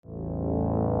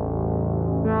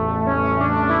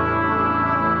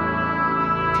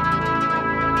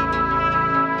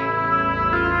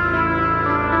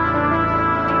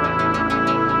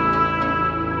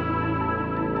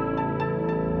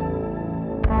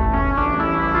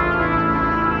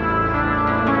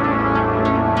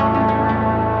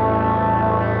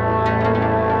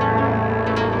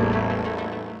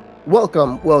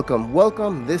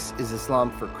Welcome. This is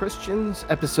Islam for Christians,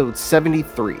 episode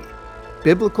 73.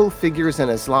 Biblical Figures in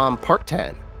Islam, part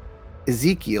 10.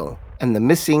 Ezekiel and the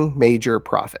Missing Major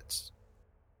Prophets.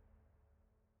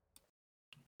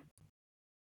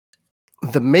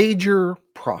 The major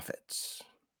prophets.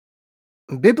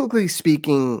 Biblically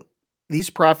speaking, these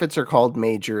prophets are called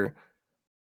major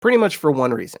pretty much for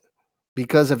one reason,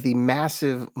 because of the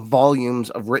massive volumes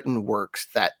of written works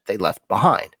that they left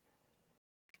behind.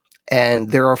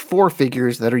 And there are four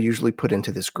figures that are usually put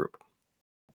into this group.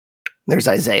 There's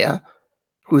Isaiah,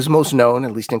 who is most known,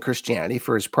 at least in Christianity,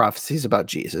 for his prophecies about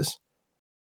Jesus.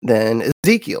 Then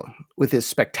Ezekiel, with his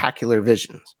spectacular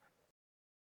visions.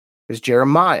 There's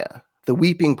Jeremiah, the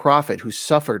weeping prophet who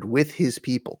suffered with his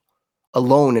people,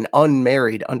 alone and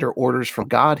unmarried under orders from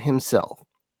God himself.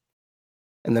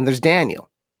 And then there's Daniel,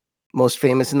 most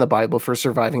famous in the Bible for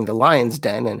surviving the lion's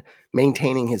den and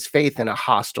maintaining his faith in a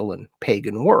hostile and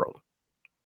pagan world.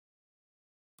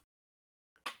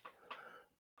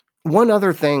 One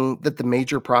other thing that the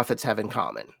major prophets have in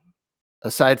common,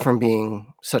 aside from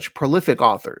being such prolific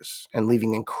authors and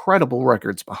leaving incredible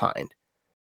records behind,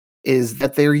 is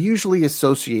that they're usually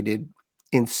associated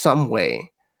in some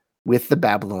way with the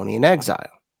Babylonian exile.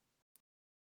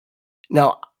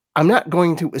 Now, I'm not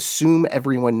going to assume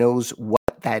everyone knows what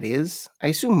that is. I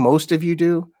assume most of you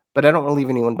do, but I don't want to leave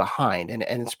anyone behind, and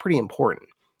it's pretty important.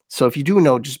 So if you do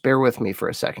know, just bear with me for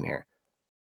a second here.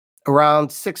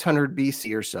 Around 600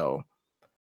 BC or so,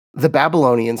 the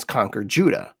Babylonians conquered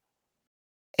Judah,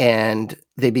 and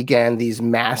they began these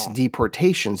mass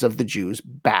deportations of the Jews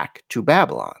back to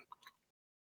Babylon.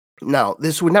 Now,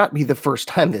 this would not be the first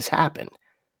time this happened.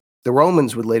 The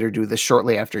Romans would later do this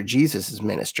shortly after Jesus'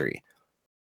 ministry.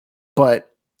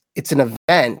 But it's an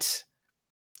event,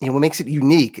 what makes it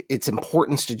unique, its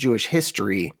importance to Jewish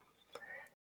history,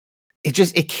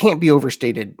 it can't be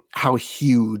overstated how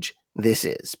huge this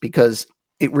is, because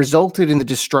it resulted in the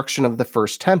destruction of the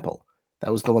first temple.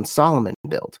 That was the one Solomon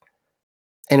built.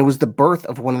 And it was the birth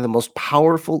of one of the most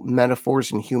powerful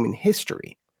metaphors in human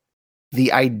history.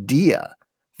 The idea,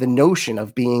 the notion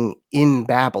of being in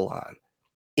Babylon,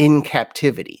 in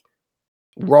captivity,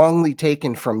 wrongly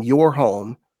taken from your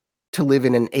home to live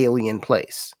in an alien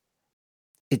place.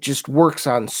 It just works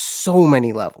on so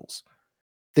many levels.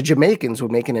 The Jamaicans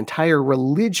would make an entire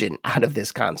religion out of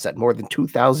this concept more than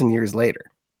 2,000 years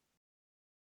later.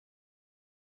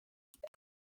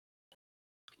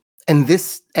 And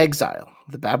this exile,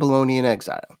 the Babylonian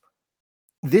exile,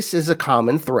 this is a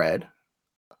common thread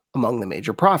among the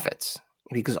major prophets,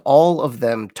 because all of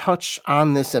them touch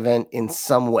on this event in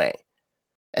some way.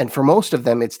 And for most of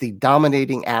them, it's the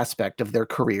dominating aspect of their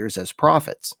careers as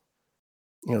prophets.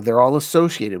 They're all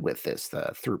associated with this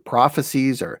through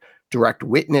prophecies or direct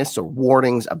witness or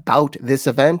warnings about this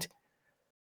event.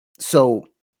 So,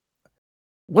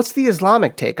 what's the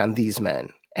Islamic take on these men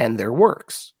and their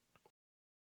works?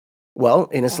 Well,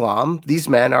 in Islam, these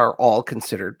men are all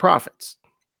considered prophets.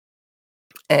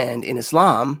 And in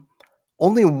Islam,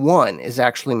 only one is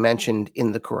actually mentioned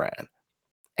in the Quran.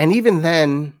 And even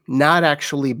then, not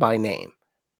actually by name.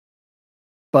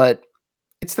 But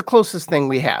it's the closest thing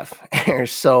we have.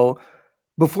 So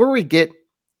before we get,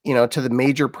 to the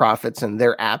major prophets and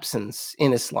their absence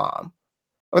in Islam,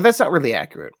 or that's not really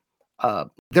accurate.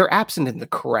 They're absent in the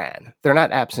Quran. They're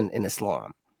not absent in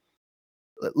Islam.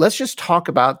 Let's just talk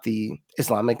about the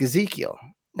Islamic Ezekiel.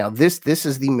 Now, this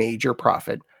is the major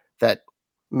prophet that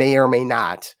may or may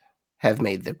not have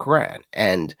made the Quran.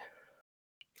 And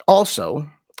also,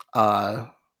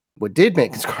 what did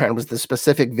make his Quran was the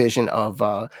specific vision of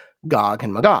Gog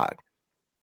and Magog.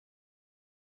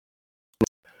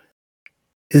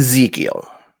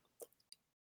 Ezekiel.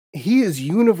 He is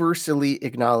universally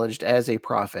acknowledged as a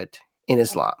prophet in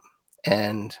Islam.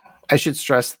 And I should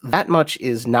stress that much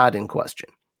is not in question.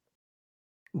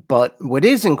 But what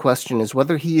is in question is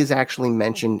whether he is actually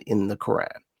mentioned in the Quran.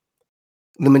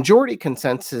 The majority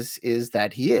consensus is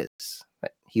that he is.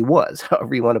 That he was,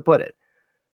 however you want to put it.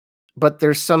 But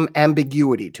there's some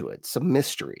ambiguity to it, some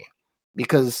mystery.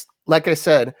 Because, like I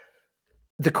said,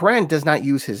 the Quran does not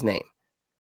use his name.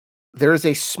 There is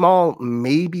a small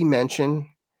maybe mention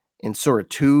in Surah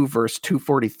 2, verse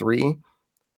 243,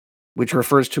 which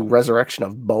refers to resurrection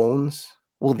of bones.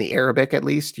 Well, in the Arabic, at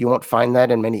least. You won't find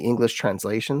that in many English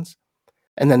translations.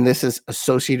 And then this is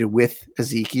associated with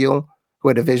Ezekiel, who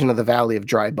had a vision of the valley of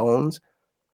dry bones.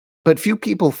 But few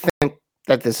people think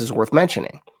that this is worth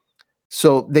mentioning.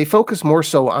 So they focus more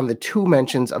so on the two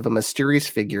mentions of a mysterious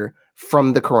figure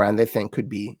from the Quran they think could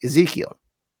be Ezekiel.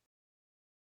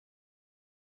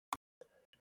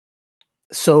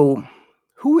 So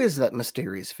who is that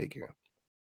mysterious figure?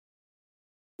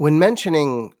 When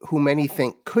mentioning who many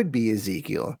think could be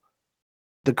Ezekiel,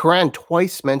 the Quran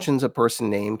twice mentions a person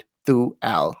named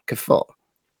Dhu-al-Kifl.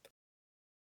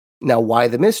 Now, why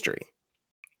the mystery?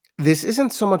 This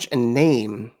isn't so much a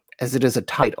name as it is a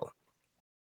title.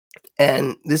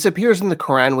 And this appears in the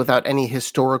Quran without any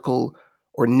historical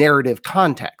or narrative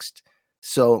context.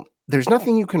 So there's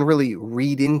nothing you can really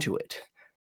read into it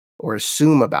or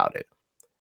assume about it.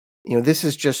 This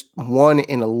is just one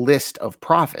in a list of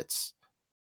prophets,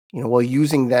 while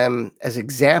using them as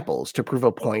examples to prove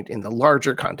a point in the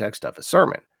larger context of a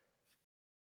sermon.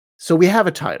 So we have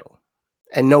a title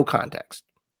and no context.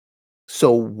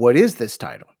 So what is this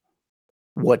title?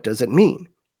 What does it mean?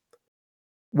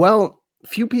 Well,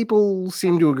 few people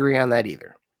seem to agree on that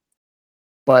either.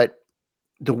 But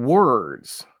the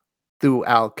words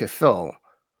Dhu-al-Kifl,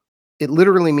 it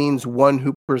literally means one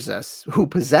who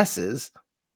possesses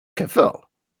kafil.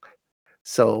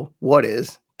 So what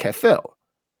is kafil?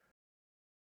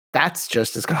 That's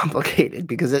just as complicated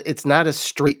because it's not a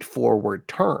straightforward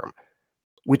term,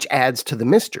 which adds to the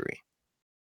mystery.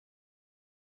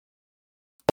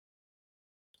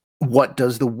 What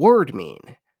does the word mean?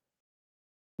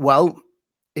 Well,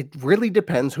 it really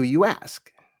depends who you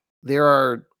ask. There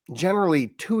are generally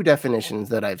two definitions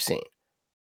that I've seen.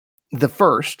 The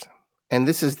first, and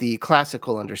this is the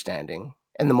classical understanding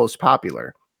and the most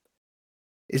popular,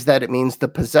 is that it means the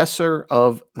possessor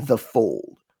of the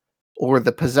fold, or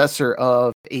the possessor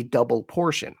of a double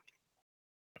portion,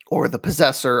 or the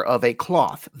possessor of a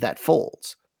cloth that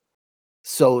folds.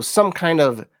 So some kind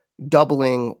of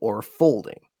doubling or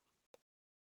folding.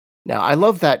 Now, I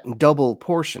love that double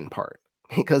portion part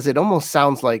because it almost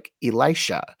sounds like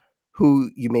Elisha, who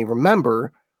you may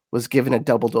remember was given a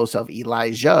double dose of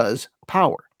Elijah's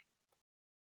power.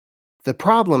 The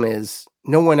problem is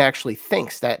no one actually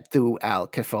thinks that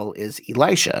Dhu-al-Kifl is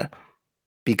Elisha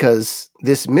because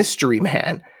this mystery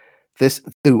man, this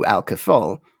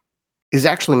Dhu-al-Kifl, is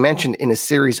actually mentioned in a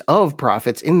series of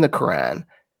prophets in the Quran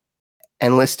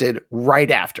and listed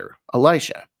right after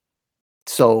Elisha.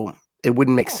 So it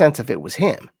wouldn't make sense if it was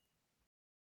him.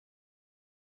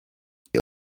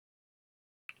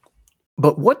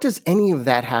 But what does any of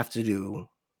that have to do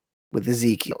with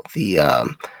Ezekiel,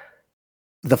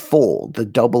 the fold, the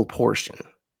double portion?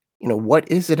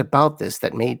 What is it about this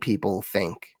that made people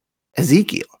think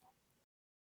Ezekiel?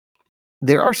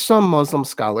 There are some Muslim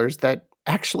scholars that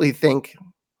actually think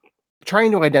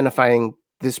trying to identifying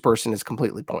this person is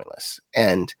completely pointless.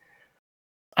 And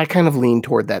I kind of lean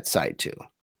toward that side too.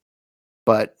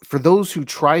 But for those who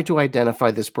try to identify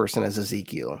this person as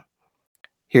Ezekiel,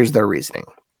 here's their reasoning.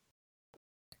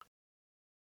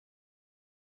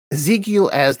 Ezekiel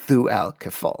as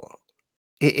Dhu-al-Kifl.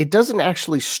 It doesn't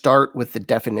actually start with the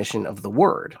definition of the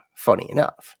word, funny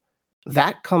enough.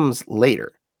 That comes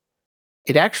later.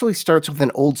 It actually starts with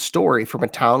an old story from a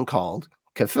town called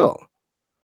Kafil.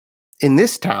 In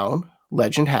this town,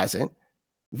 legend has it,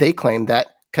 they claim that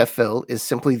Kafil is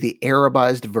simply the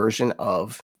Arabized version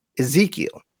of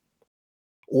Ezekiel,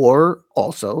 or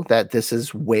also that this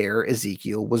is where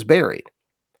Ezekiel was buried.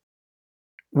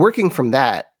 Working from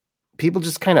that, people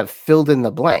just kind of filled in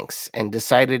the blanks and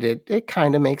decided it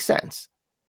kind of makes sense.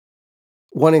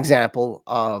 One example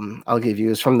I'll give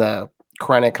you is from the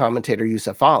Quranic commentator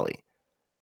Yusuf Ali,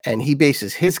 and he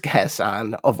bases his guess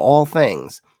on, of all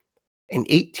things, an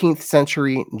 18th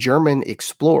century German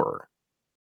explorer.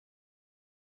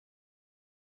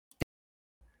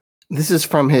 This is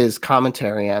from his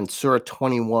commentary on Surah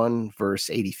 21, verse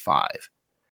 85.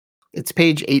 It's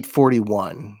page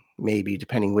 841, maybe,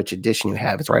 depending which edition you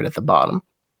have. It's right at the bottom.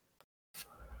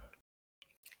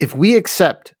 If we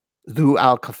accept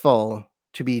Dhu-al-Kifl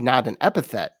to be not an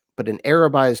epithet, but an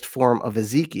Arabized form of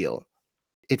Ezekiel,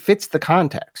 it fits the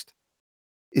context.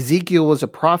 Ezekiel was a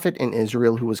prophet in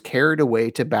Israel who was carried away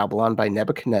to Babylon by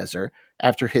Nebuchadnezzar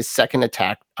after his second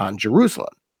attack on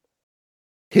Jerusalem.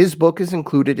 His book is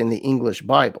included in the English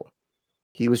Bible.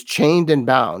 He was chained and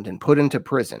bound and put into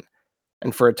prison,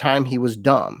 and for a time he was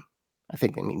dumb. I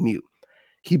think they mean mute.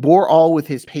 He bore all with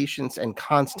his patience and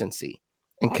constancy,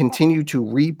 and continued to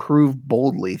reprove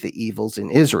boldly the evils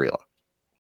in Israel.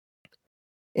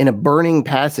 In a burning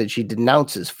passage, he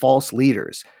denounces false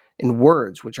leaders in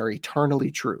words which are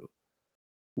eternally true.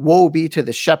 Woe be to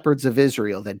the shepherds of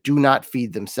Israel that do not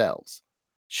feed themselves.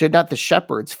 Should not the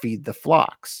shepherds feed the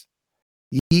flocks?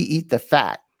 Ye eat the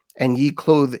fat, and ye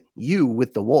clothe you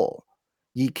with the wool.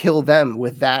 Ye kill them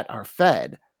with that are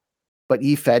fed, but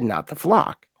ye fed not the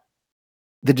flock.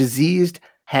 The diseased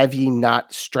have ye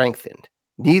not strengthened,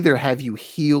 neither have you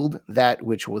healed that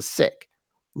which was sick,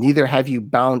 neither have you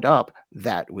bound up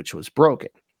that which was broken.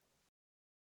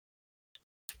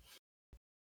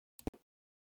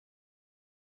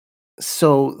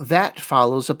 So that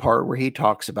follows a part where he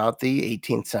talks about the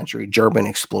 18th century German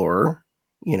explorer,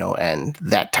 and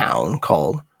that town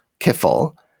called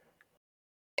Kifl.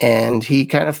 And he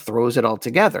kind of throws it all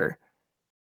together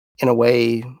in a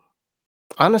way,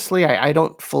 honestly, I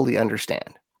don't fully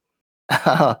understand.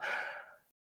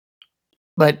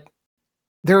 But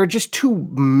there are just two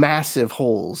massive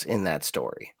holes in that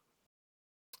story.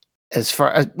 As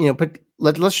far as, but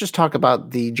let's just talk about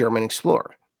the German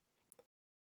explorer.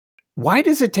 Why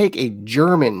does it take a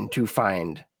German to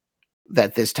find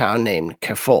that this town named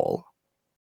Kefol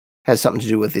has something to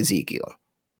do with Ezekiel?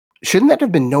 Shouldn't that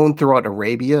have been known throughout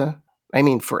Arabia? I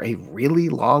mean, for a really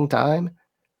long time?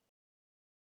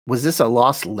 Was this a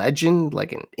lost legend,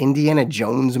 like an Indiana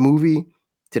Jones movie?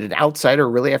 Did an outsider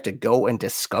really have to go and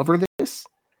discover this?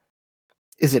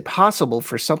 Is it possible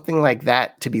for something like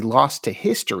that to be lost to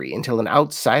history until an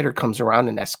outsider comes around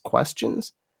and asks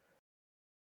questions?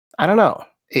 I don't know.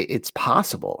 It's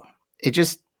possible. It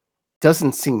just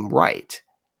doesn't seem right.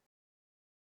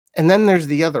 And then there's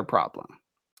the other problem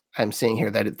I'm seeing here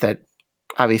that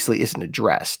obviously isn't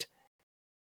addressed.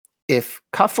 If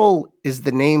Kafel is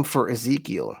the name for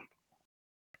Ezekiel,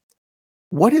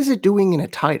 what is it doing in a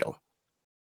title?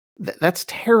 That's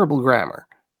terrible grammar.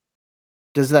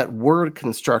 Does that word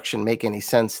construction make any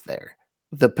sense there?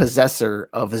 The possessor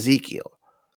of Ezekiel.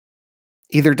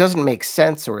 Either doesn't make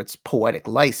sense or it's poetic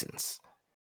license.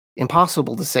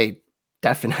 Impossible to say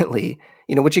definitely,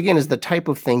 which again is the type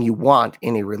of thing you want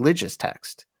in a religious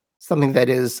text. Something that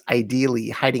is ideally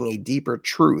hiding a deeper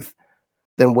truth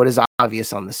than what is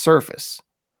obvious on the surface.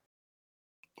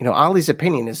 Ali's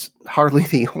opinion is hardly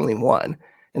the only one.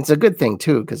 And it's a good thing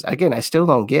too, because again, I still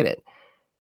don't get it.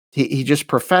 He just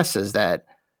professes that,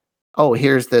 oh,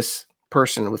 here's this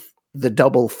person with the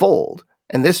double fold,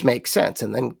 and this makes sense,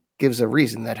 and then gives a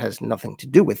reason that has nothing to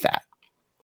do with that.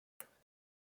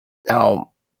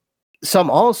 Now, some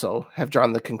also have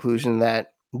drawn the conclusion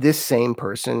that this same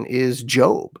person is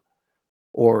Job,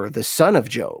 or the son of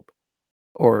Job,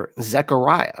 or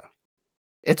Zechariah.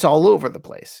 It's all over the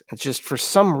place. It's just for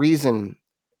some reason,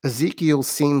 Ezekiel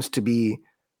seems to be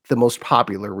the most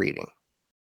popular reading.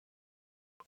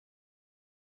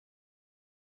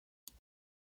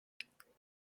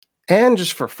 And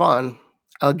just for fun,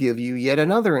 I'll give you yet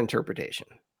another interpretation,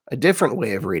 a different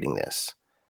way of reading this.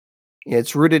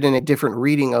 It's rooted in a different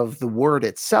reading of the word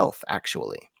itself,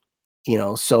 actually.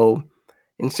 So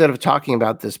instead of talking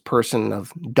about this person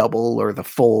of double or the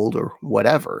fold or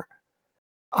whatever,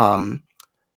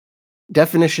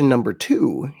 definition number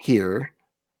 2 here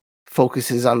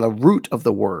focuses on the root of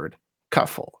the word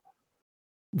kafel.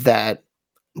 That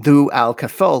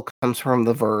Dhu-al-kifl comes from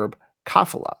the verb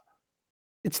kafala.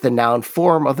 It's the noun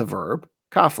form of the verb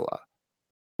kafala,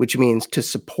 which means to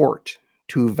support,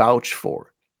 to vouch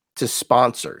for, to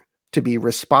sponsor, to be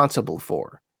responsible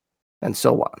for, and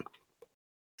so on.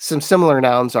 Some similar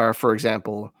nouns are, for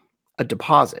example, a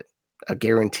deposit, a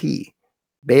guarantee,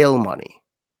 bail money,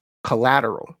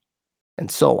 collateral, and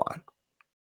so on.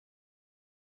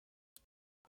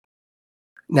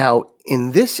 Now,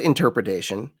 in this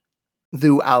interpretation,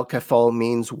 Dhu-al-kifl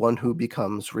means one who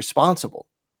becomes responsible,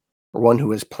 or one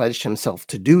who has pledged himself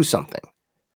to do something.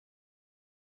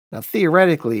 Now,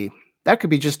 theoretically, that could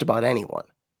be just about anyone.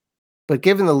 But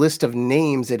given the list of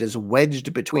names it is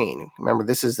wedged between, remember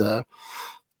this is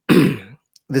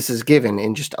this is given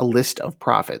in just a list of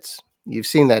prophets. You've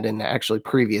seen that in actually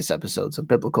previous episodes of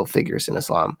biblical figures in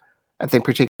Islam. I think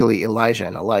particularly Elijah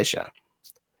and Elisha.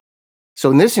 So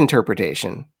in this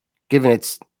interpretation, given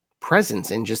its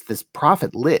presence in just this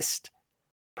prophet list,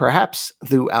 perhaps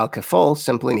Dhu-al-kifl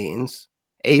simply means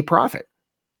a prophet,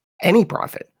 any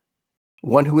prophet,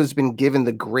 one who has been given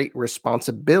the great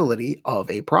responsibility of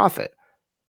a prophet,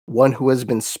 one who has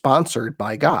been sponsored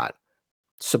by God,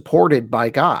 supported by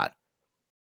God.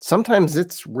 Sometimes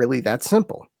it's really that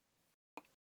simple.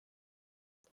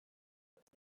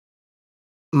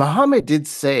 Muhammad did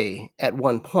say at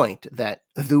one point that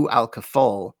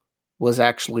Dhu-al-kifl was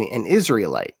actually an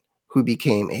Israelite who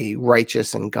became a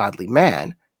righteous and godly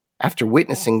man after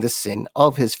witnessing the sin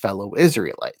of his fellow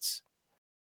Israelites.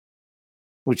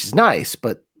 Which is nice,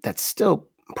 but that's still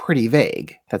pretty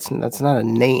vague. That's not a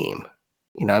name.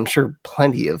 I'm sure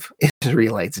plenty of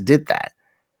Israelites did that.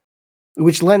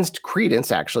 Which lends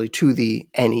credence actually to the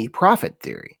any prophet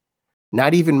theory.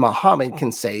 Not even Muhammad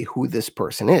can say who this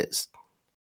person is.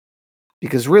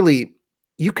 Because really,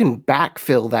 you can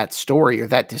backfill that story or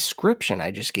that description I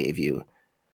just gave you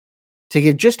to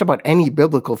give just about any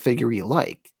biblical figure you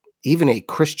like, even a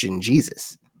Christian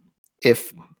Jesus.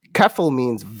 If kefil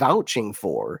means vouching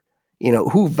for,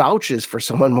 who vouches for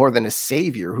someone more than a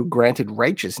savior who granted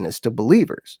righteousness to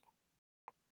believers?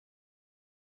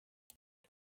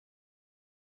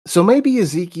 So maybe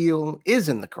Ezekiel is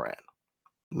in the Quran,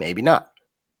 maybe not.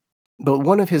 But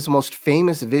one of his most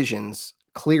famous visions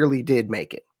clearly did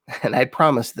make it. And I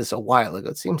promised this a while ago.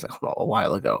 It seems like a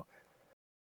while ago.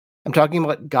 I'm talking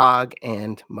about Gog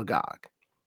and Magog.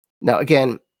 Now,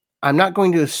 again, I'm not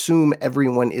going to assume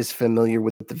everyone is familiar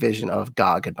with the vision of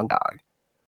Gog and Magog,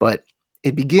 but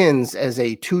it begins as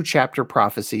a 2-chapter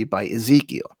prophecy by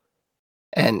Ezekiel,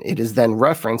 and it is then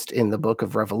referenced in the book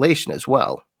of Revelation as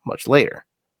well, much later.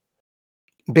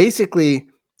 Basically,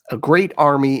 a great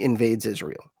army invades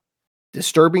Israel,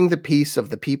 disturbing the peace of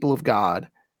the people of God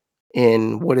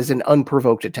in what is an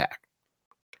unprovoked attack.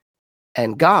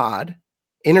 And God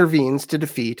intervenes to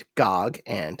defeat Gog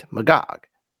and Magog,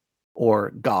 or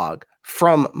Gog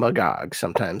from Magog.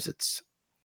 Sometimes it's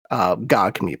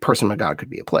Gog can be a person, Magog could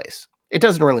be a place. It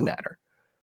doesn't really matter.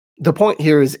 The point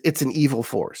here is it's an evil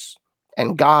force,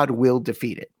 and God will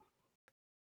defeat it.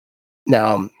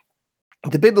 Now,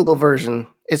 the biblical version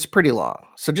is pretty long,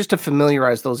 so just to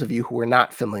familiarize those of you who are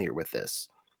not familiar with this,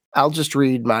 I'll just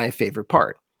read my favorite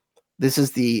part. This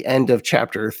is the end of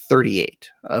chapter 38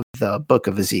 of the book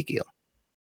of Ezekiel.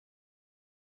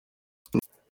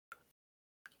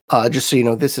 Just so you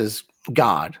know, this is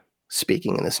God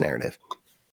speaking in this narrative.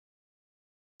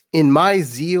 In my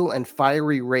zeal and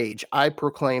fiery rage, I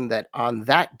proclaim that on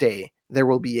that day there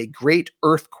will be a great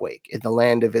earthquake in the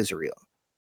land of Israel.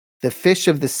 The fish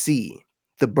of the sea,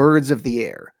 the birds of the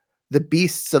air, the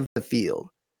beasts of the field,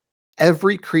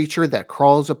 every creature that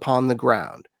crawls upon the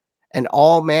ground, and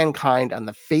all mankind on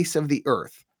the face of the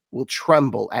earth will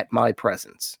tremble at my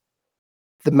presence.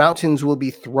 The mountains will be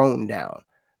thrown down,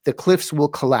 the cliffs will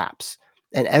collapse,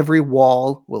 and every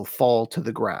wall will fall to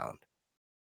the ground.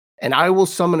 And I will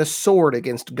summon a sword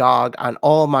against Gog on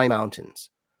all my mountains,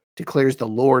 declares the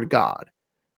Lord God,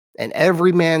 and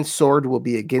every man's sword will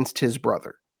be against his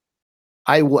brother.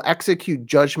 I will execute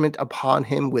judgment upon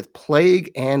him with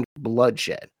plague and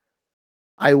bloodshed.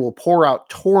 I will pour out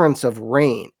torrents of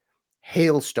rain,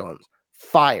 hailstones,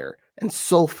 fire, and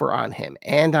sulfur on him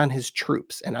and on his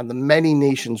troops and on the many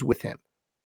nations with him.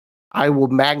 I will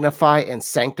magnify and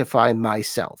sanctify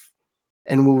myself,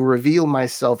 and will reveal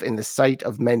myself in the sight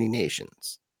of many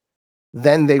nations.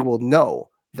 Then they will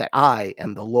know that I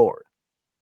am the Lord.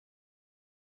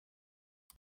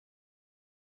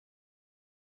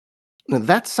 Now,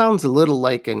 that sounds a little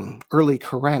like an early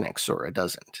Quranic surah,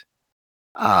 doesn't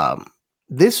it?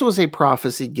 This was a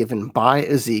prophecy given by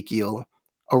Ezekiel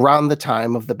around the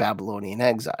time of the Babylonian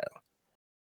exile.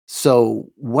 So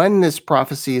when this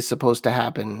prophecy is supposed to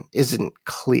happen isn't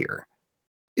clear.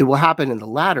 It will happen in the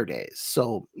latter days,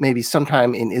 so maybe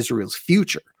sometime in Israel's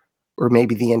future, or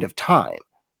maybe the end of time,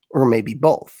 or maybe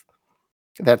both.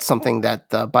 That's something that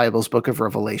the Bible's book of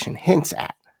Revelation hints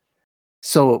at.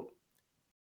 So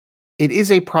it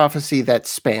is a prophecy that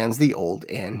spans the Old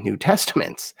and New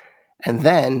Testaments, and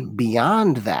then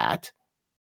beyond that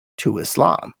to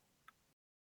Islam.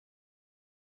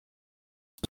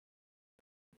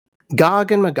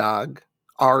 Gog and Magog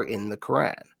are in the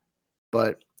Quran,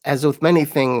 but as with many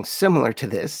things similar to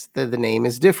this, the name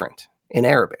is different in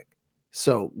Arabic.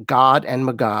 So God and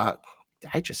Magog,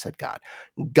 I just said God.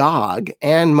 Gog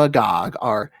and Magog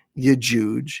are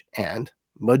Yajuj and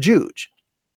Majuj.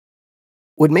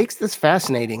 What makes this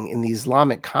fascinating in the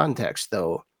Islamic context,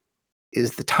 though,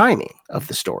 is the timing of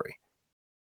the story.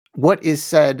 What is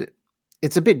said,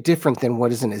 it's a bit different than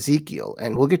what is in Ezekiel,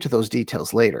 and we'll get to those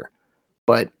details later.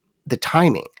 But the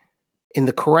timing. In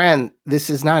the Quran, this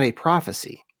is not a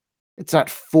prophecy. It's not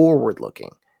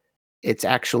forward-looking. It's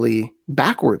actually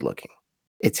backward-looking.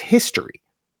 It's history.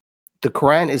 The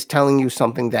Quran is telling you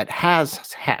something that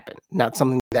has happened, not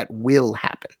something that will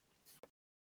happen.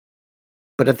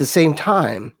 But at the same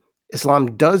time,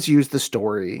 Islam does use the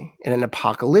story in an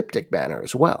apocalyptic manner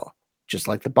as well, just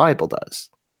like the Bible does.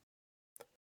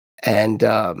 And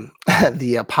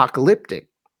the apocalyptic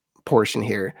portion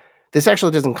here, this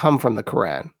actually doesn't come from the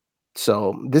Quran.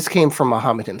 So this came from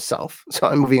Muhammad himself. So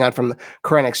I'm moving on from the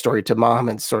Quranic story to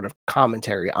Muhammad's sort of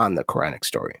commentary on the Quranic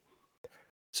story.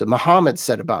 So Muhammad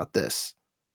said about this,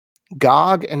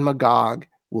 Gog and Magog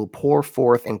will pour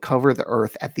forth and cover the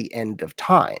earth at the end of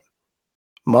time.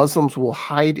 Muslims will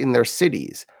hide in their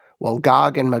cities, while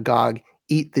Gog and Magog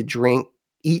eat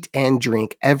and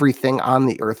drink everything on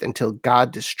the earth until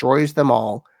God destroys them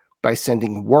all by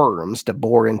sending worms to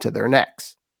bore into their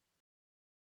necks.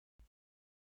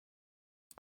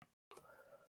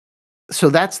 So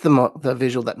that's the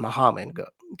visual that Muhammad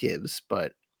gives,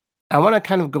 but I want to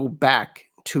kind of go back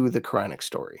to the Quranic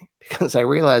story because I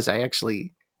realize I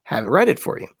actually haven't read it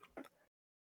for you.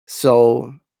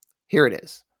 So here it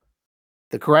is.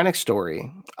 The Quranic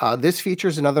story, this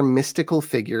features another mystical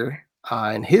figure,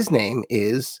 and his name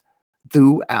is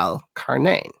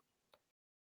Dhu-al-Qarnayn.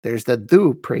 There's the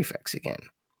Dhu prefix again.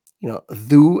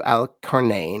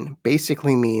 Dhu-al-Qarnayn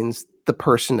basically means the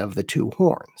person of the two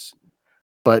horns,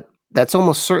 but that's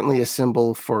almost certainly a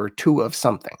symbol for two of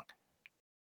something,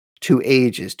 two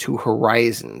ages, two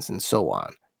horizons, and so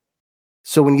on.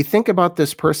 So when you think about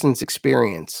this person's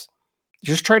experience,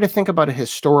 just try to think about a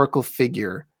historical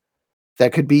figure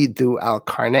that could be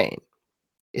Dhu-al-Qarnayn.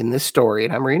 In this story,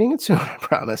 and I'm reading it soon, I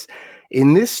promise.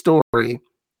 In this story,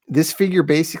 this figure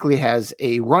basically has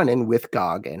a run-in with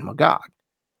Gog and Magog,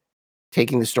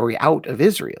 taking the story out of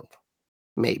Israel,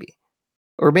 maybe.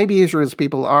 Or maybe Israel's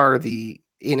people are the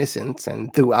innocents,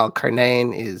 and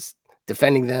Dhu-al-Qarnayn is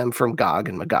defending them from Gog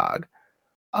and Magog.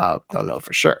 Don't know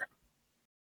for sure.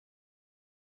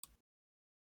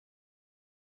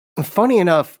 Funny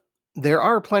enough, there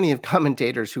are plenty of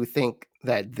commentators who think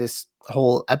that this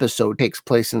whole episode takes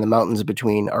place in the mountains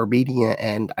between Armenia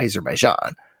and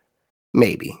Azerbaijan.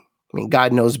 Maybe. I mean,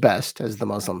 God knows best, as the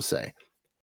Muslims say.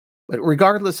 But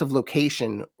regardless of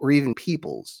location or even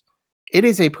peoples, it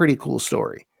is a pretty cool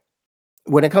story.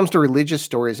 When it comes to religious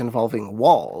stories involving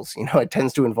walls, it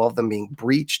tends to involve them being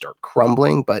breached or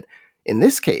crumbling. But in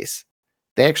this case,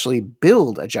 they actually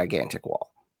build a gigantic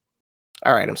wall.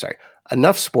 All right, I'm sorry.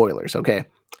 Enough spoilers, okay?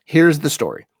 Here's the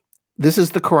story. This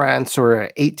is the Quran, Surah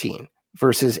 18,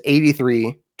 verses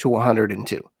 83 to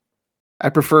 102. I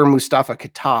prefer Mustafa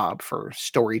Kitab for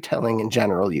storytelling in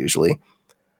general, usually.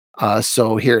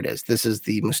 So here it is. This is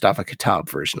the Mustafa Kitab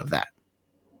version of that.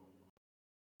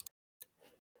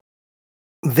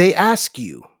 They ask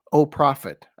you, O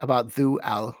Prophet, about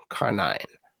Dhu-al-Qarnayn.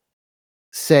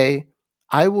 Say,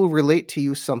 I will relate to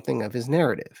you something of his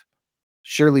narrative.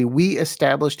 Surely we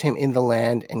established him in the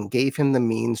land and gave him the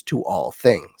means to all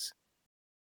things.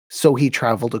 So he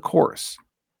traveled a course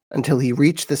until he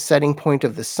reached the setting point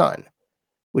of the sun,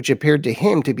 which appeared to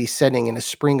him to be setting in a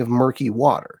spring of murky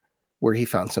water, where he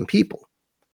found some people.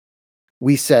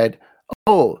 We said,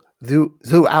 Oh,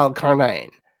 Dhu-al-Qarnayn,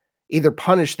 either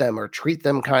punish them or treat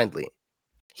them kindly.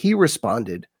 He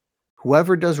responded,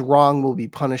 Whoever does wrong will be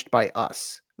punished by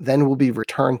us, then will be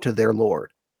returned to their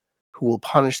Lord, who will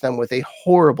punish them with a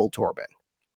horrible torment.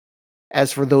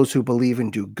 As for those who believe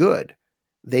and do good,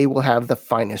 they will have the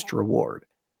finest reward,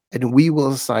 and we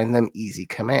will assign them easy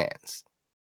commands.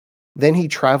 Then he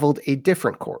traveled a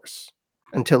different course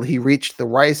until he reached the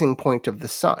rising point of the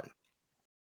sun.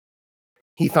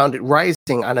 He found it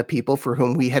rising on a people for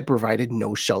whom we had provided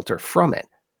no shelter from it.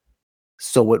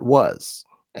 So it was,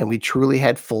 and we truly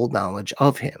had full knowledge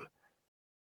of him.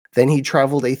 Then he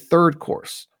traveled a third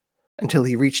course until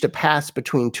he reached a pass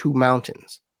between two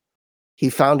mountains. He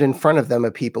found in front of them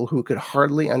a people who could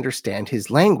hardly understand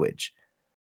his language,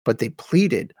 but they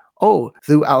pleaded, Oh,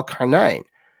 Dhu-al-Qarnayn,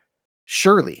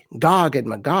 surely Gog and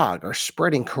Magog are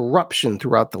spreading corruption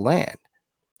throughout the land.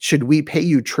 Should we pay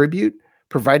you tribute,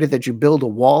 provided that you build a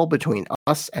wall between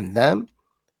us and them?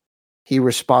 He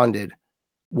responded,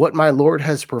 What my Lord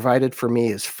has provided for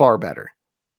me is far better,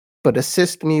 but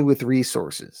assist me with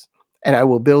resources, and I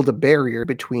will build a barrier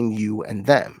between you and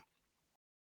them.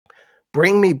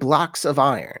 Bring me blocks of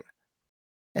iron.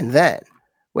 And then,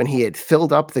 when he had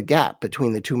filled up the gap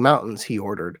between the two mountains, he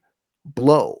ordered,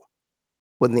 Blow.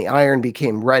 When the iron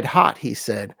became red hot, he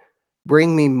said,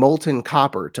 Bring me molten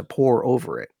copper to pour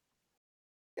over it.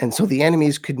 And so the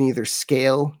enemies could neither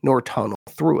scale nor tunnel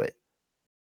through it.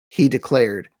 He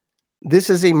declared, This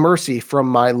is a mercy from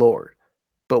my Lord,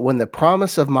 but when the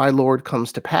promise of my Lord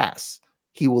comes to pass,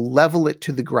 he will level it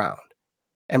to the ground,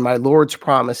 and my Lord's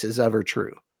promise is ever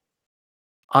true.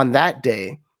 On that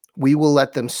day, we will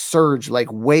let them surge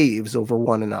like waves over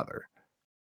one another.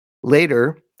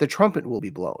 Later, the trumpet will be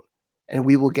blown, and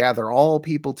we will gather all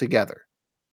people together.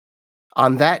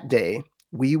 On that day,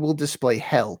 we will display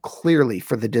hell clearly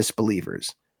for the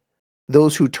disbelievers,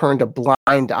 those who turned a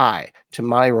blind eye to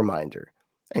my reminder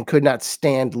and could not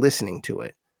stand listening to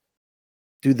it.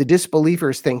 Do the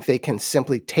disbelievers think they can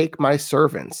simply take my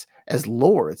servants as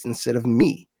lords instead of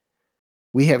me?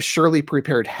 We have surely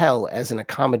prepared hell as an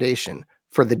accommodation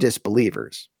for the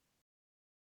disbelievers.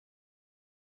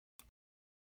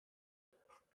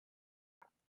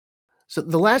 So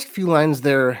the last few lines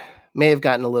there may have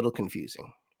gotten a little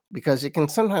confusing, because it can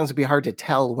sometimes be hard to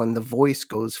tell when the voice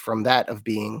goes from that of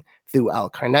being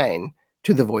Dhu-al-Qarnayn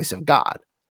to the voice of God.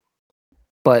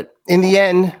 But in the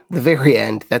end, the very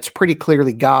end, that's pretty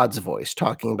clearly God's voice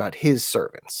talking about his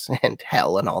servants and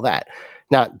hell and all that,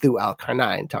 not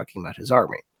Dhu-al-Qarnayn talking about his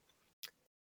army.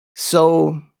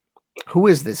 So who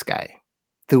is this guy,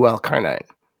 Dhu-al-Qarnayn,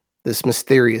 this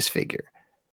mysterious figure?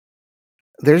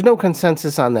 There's no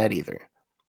consensus on that either.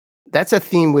 That's a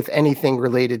theme with anything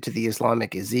related to the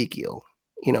Islamic Ezekiel.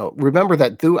 Remember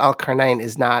that Dhu-al-Qarnayn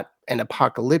is not an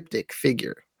apocalyptic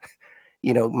figure.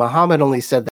 Muhammad only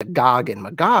said that Gog and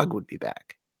Magog would be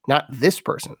back, not this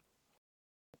person.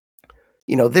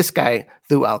 This guy,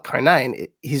 Dhu-al-Qarnayn,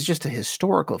 he's just a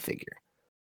historical figure.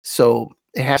 So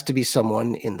it has to be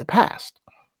someone in the past.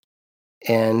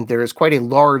 And there is quite a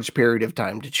large period of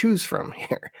time to choose from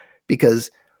here because,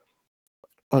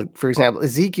 for example,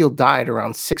 Ezekiel died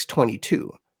around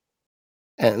 622.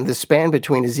 And the span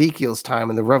between Ezekiel's time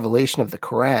and the revelation of the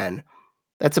Quran,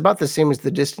 that's about the same as the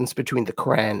distance between the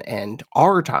Quran and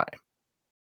our time.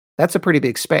 That's a pretty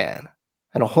big span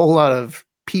and a whole lot of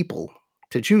people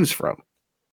to choose from.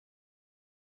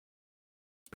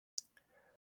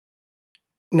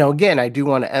 Now, again, I do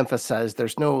want to emphasize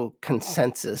there's no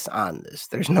consensus on this.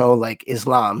 There's no like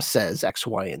Islam says X,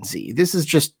 Y, and Z. This is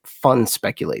just fun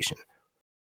speculation.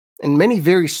 And many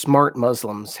very smart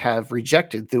Muslims have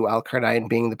rejected Dhu-al-Qarnayn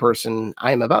being the person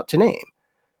I'm about to name.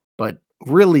 But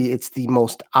really, it's the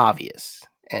most obvious.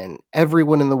 And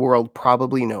everyone in the world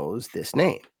probably knows this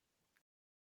name.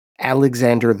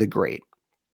 Alexander the Great,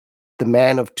 the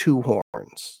man of two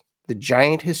horns, the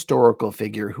giant historical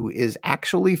figure who is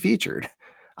actually featured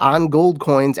on gold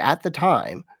coins at the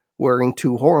time wearing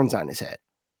two horns on his head.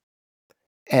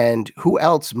 And who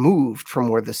else moved from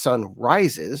where the sun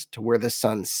rises to where the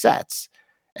sun sets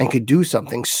and could do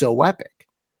something so epic?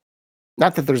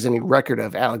 Not that there's any record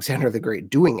of Alexander the Great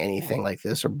doing anything like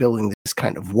this or building this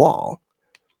kind of wall.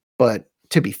 But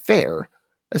to be fair,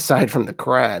 aside from the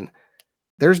Quran,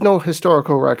 there's no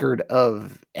historical record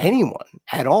of anyone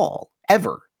at all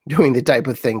ever doing the type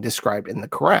of thing described in the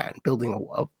Quran, building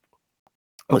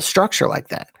a structure like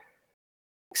that.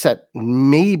 Except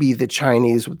maybe the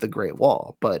Chinese with the Great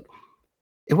Wall, but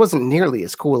it wasn't nearly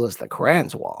as cool as the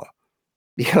Quran's wall.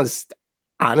 Because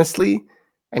honestly,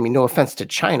 I mean, no offense to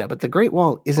China, but the Great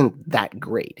Wall isn't that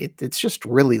great. It's just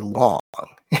really long,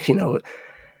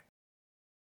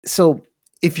 So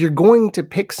if you're going to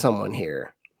pick someone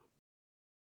here,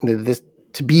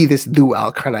 to be this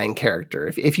Dhu-al-Qarnayn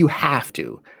character, if you have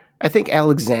to, I think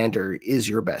Alexander is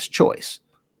your best choice.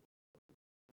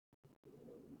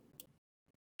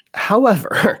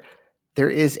 However, there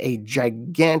is a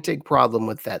gigantic problem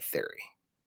with that theory.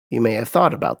 You may have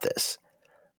thought about this.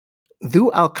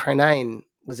 Dhu-al-Qarnayn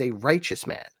was a righteous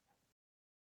man,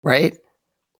 right?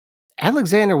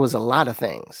 Alexander was a lot of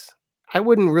things. I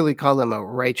wouldn't really call him a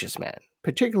righteous man,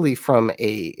 particularly from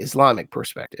a Islamic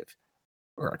perspective,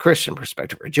 or a Christian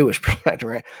perspective, or a Jewish perspective,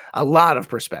 right? A lot of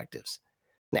perspectives.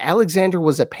 Now, Alexander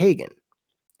was a pagan.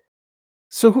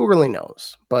 So who really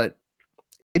knows? But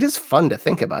it is fun to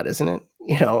think about, isn't it?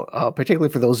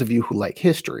 Particularly for those of you who like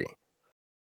history.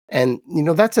 And,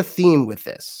 that's a theme with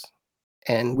this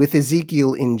and with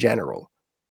Ezekiel in general.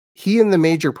 He and the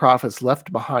major prophets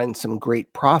left behind some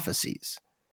great prophecies.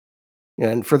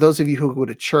 And for those of you who go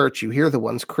to church, you hear the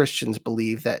ones Christians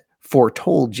believe that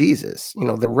foretold Jesus.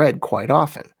 They're read quite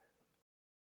often.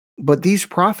 But these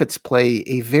prophets play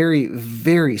a very,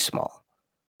 very small,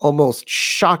 almost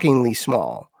shockingly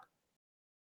small,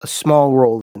 a small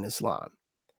role in Islam.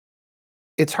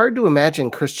 It's hard to imagine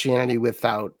Christianity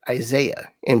without Isaiah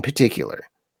in particular.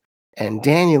 And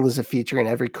Daniel is a feature in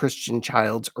every Christian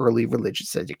child's early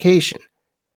religious education.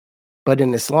 But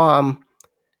in Islam,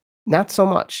 not so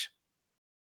much.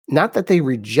 Not that they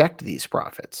reject these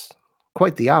prophets,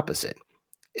 quite the opposite.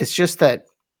 It's just that,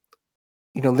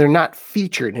 they're not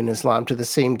featured in Islam to the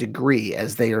same degree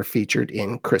as they are featured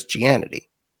in Christianity.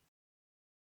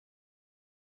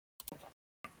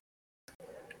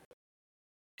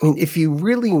 I mean, if you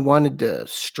really wanted to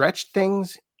stretch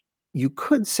things, you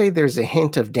could say there's a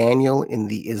hint of Daniel in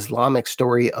the Islamic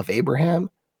story of Abraham.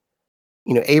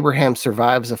 Abraham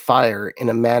survives a fire in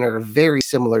a manner very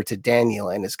similar to Daniel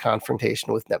and his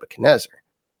confrontation with Nebuchadnezzar.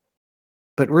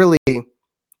 But really,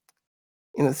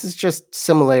 this is just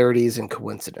similarities and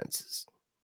coincidences.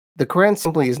 The Quran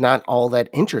simply is not all that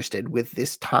interested with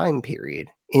this time period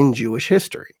in Jewish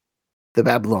history, the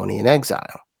Babylonian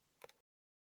exile.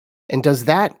 And does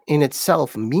that in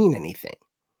itself mean anything?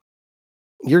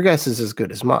 Your guess is as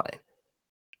good as mine.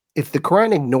 If the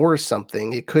Quran ignores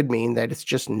something, it could mean that it's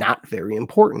just not very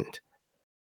important.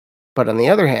 But on the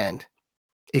other hand,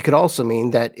 it could also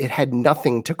mean that it had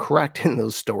nothing to correct in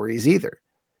those stories either.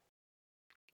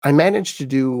 I managed to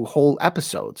do whole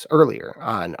episodes earlier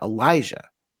on Elijah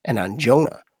and on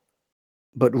Jonah.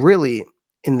 But really,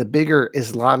 in the bigger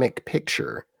Islamic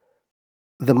picture,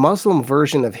 the Muslim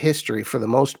version of history, for the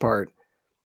most part,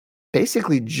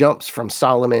 basically jumps from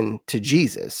Solomon to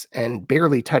Jesus and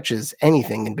barely touches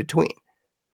anything in between.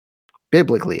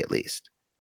 biblically at least.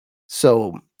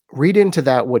 So read into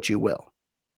that what you will.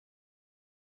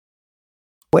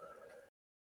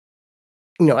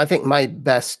 I think my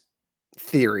best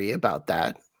theory about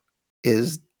that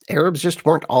is Arabs just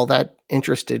weren't all that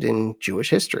interested in Jewish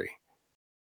history,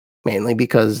 mainly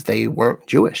because they weren't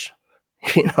Jewish.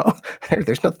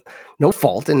 There's no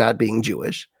fault in not being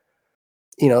Jewish.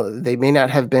 They may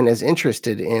not have been as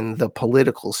interested in the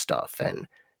political stuff and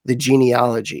the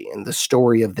genealogy and the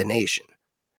story of the nation.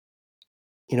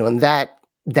 And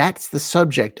that's the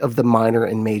subject of the minor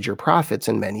and major prophets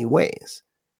in many ways.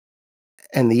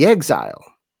 And the exile,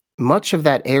 much of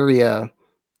that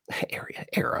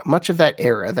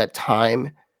that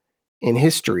time in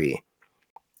history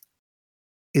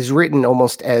is written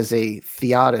almost as a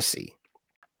theodicy,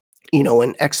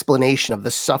 an explanation of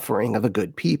the suffering of a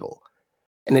good people,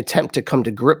 an attempt to come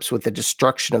to grips with the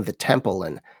destruction of the temple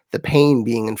and the pain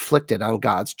being inflicted on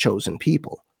God's chosen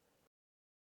people.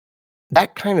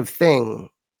 That kind of thing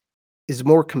is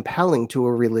more compelling to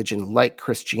a religion like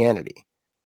Christianity,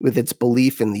 with its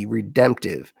belief in the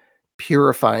redemptive,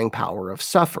 purifying power of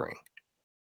suffering.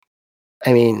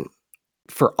 I mean,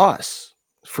 for us,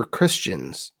 for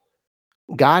Christians,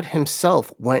 God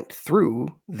himself went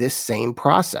through this same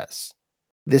process,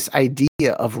 this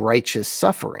idea of righteous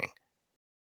suffering.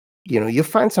 You'll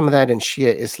find some of that in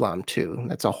Shia Islam too.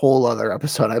 That's a whole other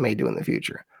episode I may do in the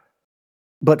future.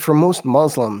 But for most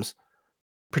Muslims,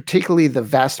 particularly the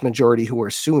vast majority who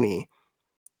are Sunni,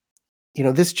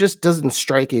 this just doesn't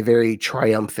strike a very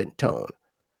triumphant tone.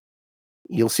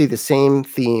 You'll see the same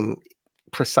theme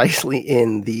precisely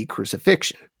in the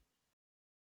crucifixion.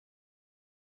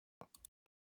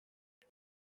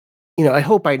 I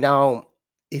hope by now,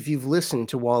 if you've listened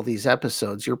to all these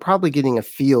episodes, you're probably getting a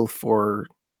feel for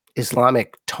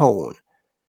Islamic tone,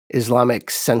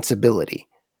 Islamic sensibility.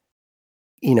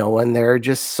 And there are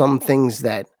just some things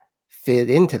that fit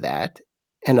into that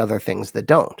and other things that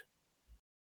don't.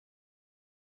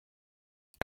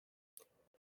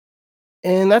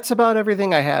 And that's about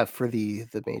everything I have for the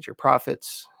major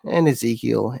prophets and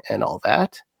Ezekiel and all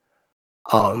that.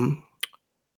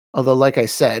 Although, like I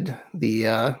said,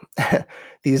 the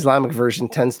the Islamic version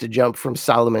tends to jump from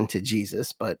Solomon to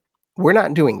Jesus, but we're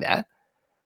not doing that.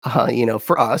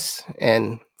 For us,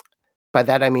 and by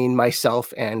that I mean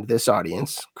myself and this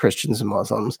audience, Christians and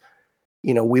Muslims,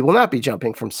 we will not be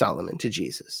jumping from Solomon to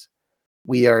Jesus.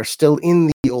 We are still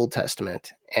in the Old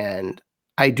Testament, and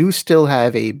I do still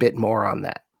have a bit more on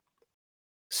that.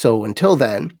 So until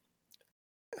then,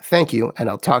 thank you, and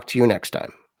I'll talk to you next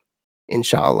time.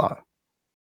 Inshallah.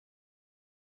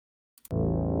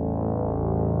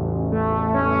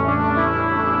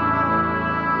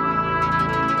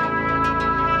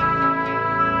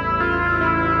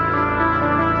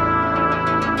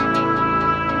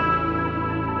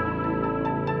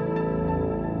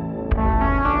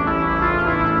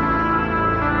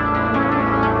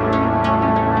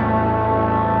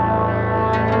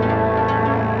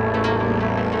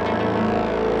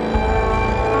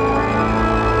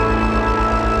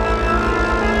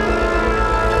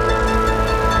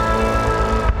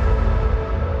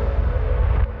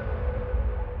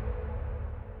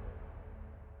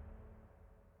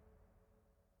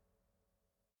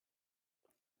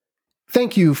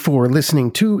 Thank you for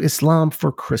listening to Islam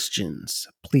for Christians.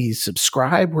 Please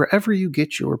subscribe wherever you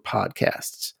get your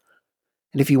podcasts.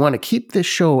 And if you want to keep this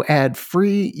show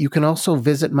ad-free, you can also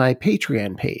visit my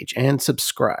Patreon page and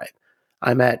subscribe.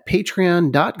 I'm at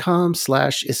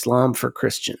patreon.com/Islam for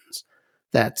Christians.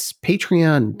 That's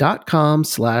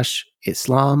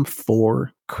patreon.com/Islam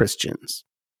for Christians.